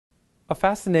A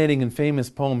fascinating and famous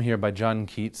poem here by John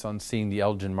Keats on seeing the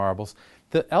Elgin marbles.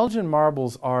 The Elgin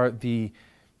marbles are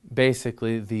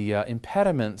basically the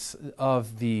impediments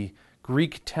of the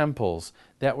Greek temples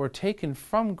that were taken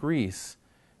from Greece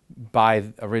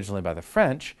originally by the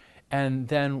French, and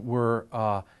then were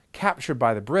captured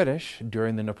by the British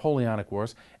during the Napoleonic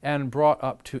Wars and brought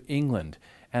up to England.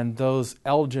 And those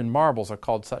Elgin marbles are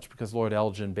called such because Lord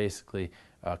Elgin basically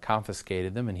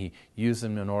confiscated them, and he used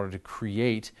them in order to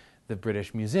create the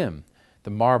British Museum.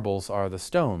 The marbles are the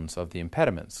stones of the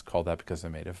impediments, called that because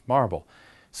they're made of marble.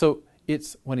 So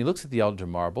when he looks at the Elgin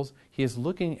marbles, he is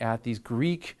looking at these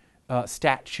Greek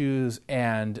statues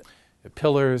and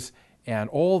pillars and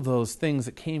all those things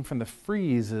that came from the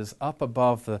friezes up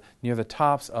above near the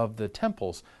tops of the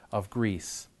temples of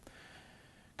Greece.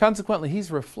 Consequently,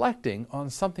 he's reflecting on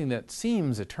something that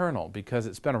seems eternal because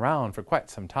it's been around for quite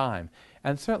some time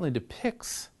and certainly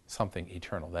depicts something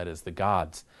eternal, that is, the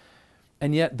gods.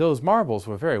 And yet those marbles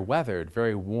were very weathered,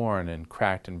 very worn and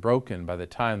cracked and broken by the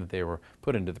time that they were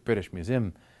put into the British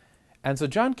Museum. And so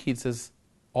John Keats is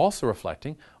also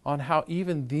reflecting on how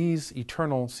even these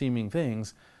eternal seeming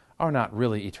things are not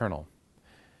really eternal.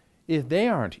 If they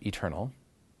aren't eternal,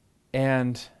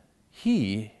 and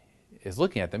he is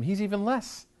looking at them, he's even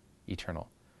less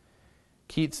eternal.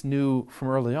 Keats knew from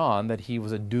early on that he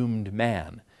was a doomed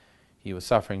man. He was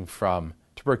suffering from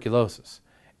tuberculosis,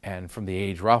 and from the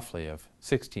age roughly of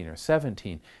 16 or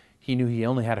 17, he knew he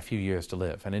only had a few years to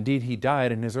live. And indeed, he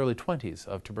died in his early 20s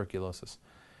of tuberculosis.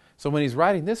 So when he's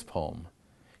writing this poem,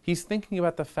 he's thinking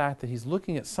about the fact that he's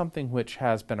looking at something which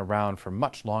has been around for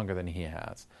much longer than he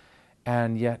has,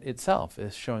 and yet itself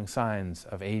is showing signs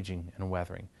of aging and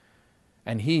weathering.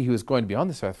 And he who is going to be on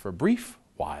this earth for a brief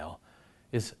while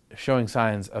is showing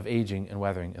signs of aging and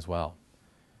weathering as well.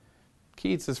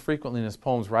 Keats is frequently in his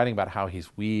poems writing about how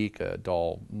he's weak, a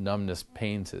dull numbness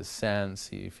pains his sense,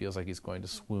 he feels like he's going to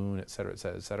swoon, etc.,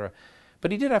 etc., etc.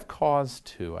 But he did have cause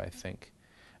to, I think.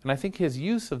 And I think his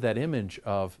use of that image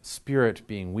of spirit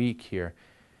being weak here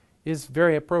is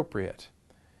very appropriate.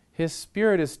 His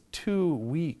spirit is too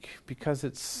weak because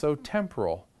it's so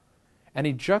temporal. And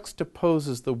he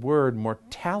juxtaposes the word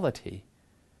mortality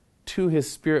to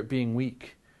his spirit being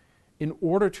weak in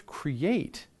order to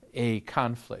create a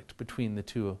conflict between the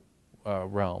two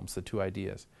realms, the two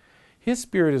ideas. His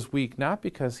spirit is weak not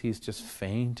because he's just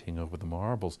fainting over the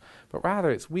marbles, but rather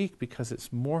it's weak because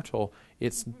it's mortal.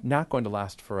 It's not going to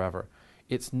last forever.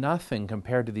 It's nothing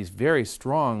compared to these very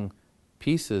strong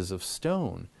pieces of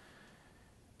stone.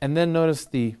 And then notice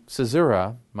the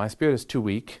caesura, my spirit is too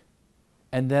weak,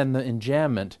 and then the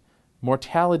enjambment,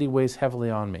 mortality weighs heavily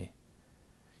on me.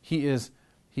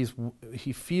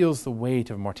 He feels the weight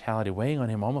of mortality weighing on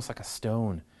him almost like a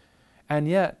stone. And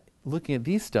yet, looking at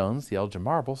these stones, the Elgin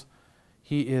marbles,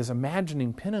 he is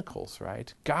imagining pinnacles,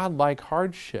 right? Godlike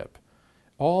hardship.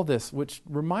 All this which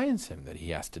reminds him that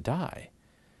he has to die.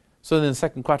 So then the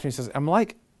second quatrain he says, I'm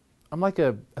like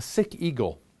a sick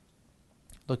eagle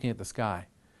looking at the sky,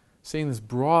 seeing this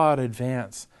broad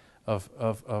advance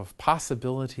of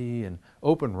possibility and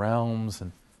open realms,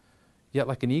 and yet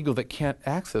like an eagle that can't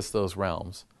access those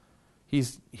realms.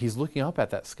 He's looking up at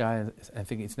that sky and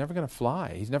thinking he's never going to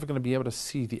fly. He's never going to be able to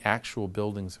see the actual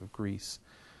buildings of Greece.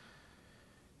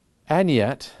 And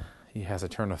yet, he has a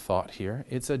turn of thought here,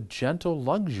 it's a gentle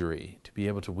luxury to be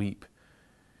able to weep,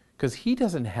 because he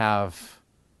doesn't have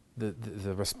the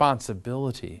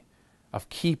responsibility of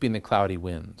keeping the cloudy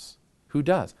winds. Who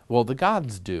does? Well, the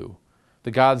gods do.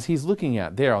 The gods he's looking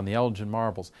at there on the Elgin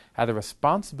marbles have the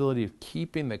responsibility of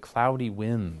keeping the cloudy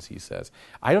winds, he says.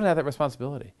 I don't have that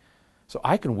responsibility. So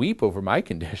I can weep over my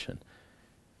condition.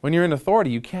 When you're in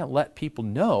authority, you can't let people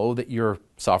know that you're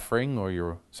suffering or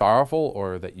you're sorrowful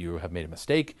or that you have made a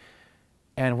mistake.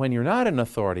 And when you're not in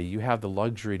authority, you have the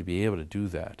luxury to be able to do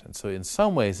that. And so in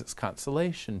some ways, it's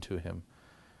consolation to him.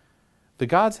 The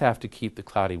gods have to keep the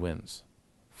cloudy winds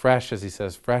fresh, as he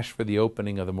says, fresh for the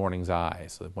opening of the morning's eye,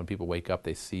 so that when people wake up,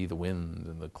 they see the winds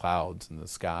and the clouds and the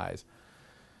skies.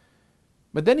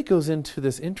 But then he goes into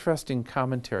this interesting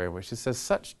commentary, which he says,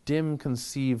 such dim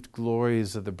conceived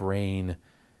glories of the brain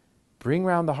bring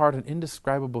round the heart an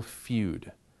indescribable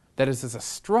feud. That is, there's a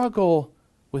struggle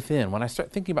within. When I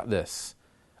start thinking about this,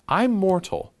 I'm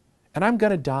mortal, and I'm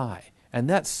going to die, and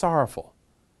that's sorrowful.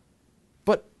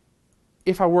 But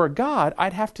if I were a god,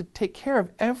 I'd have to take care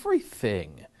of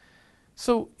everything.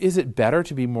 So is it better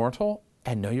to be mortal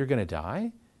and know you're going to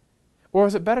die? Or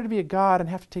is it better to be a god and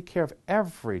have to take care of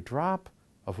every drop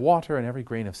of water and every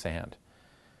grain of sand?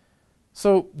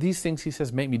 So these things, he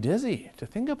says, make me dizzy to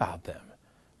think about them,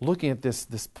 looking at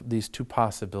these two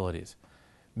possibilities.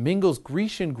 mingles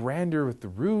Grecian grandeur with the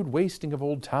rude wasting of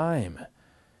old time.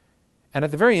 And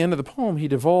at the very end of the poem, he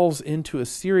devolves into a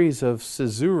series of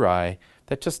caesurae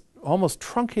that just almost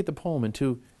truncate the poem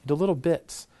into little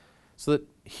bits, so that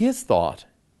his thought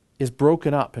is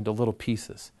broken up into little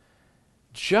pieces,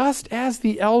 just as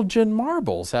the Elgin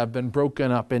marbles have been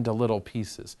broken up into little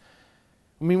pieces.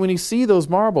 I mean, when you see those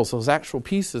marbles, those actual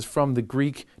pieces from the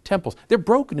Greek temples, they're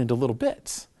broken into little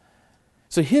bits.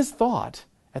 So his thought,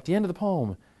 at the end of the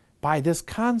poem, by this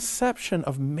conception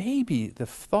of maybe the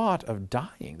thought of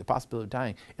dying, the possibility of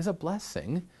dying, is a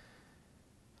blessing,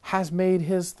 has made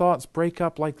his thoughts break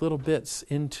up like little bits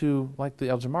into, like the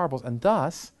Elgin marbles, and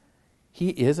thus he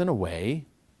is in a way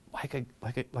like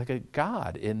a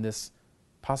god in this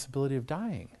possibility of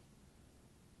dying.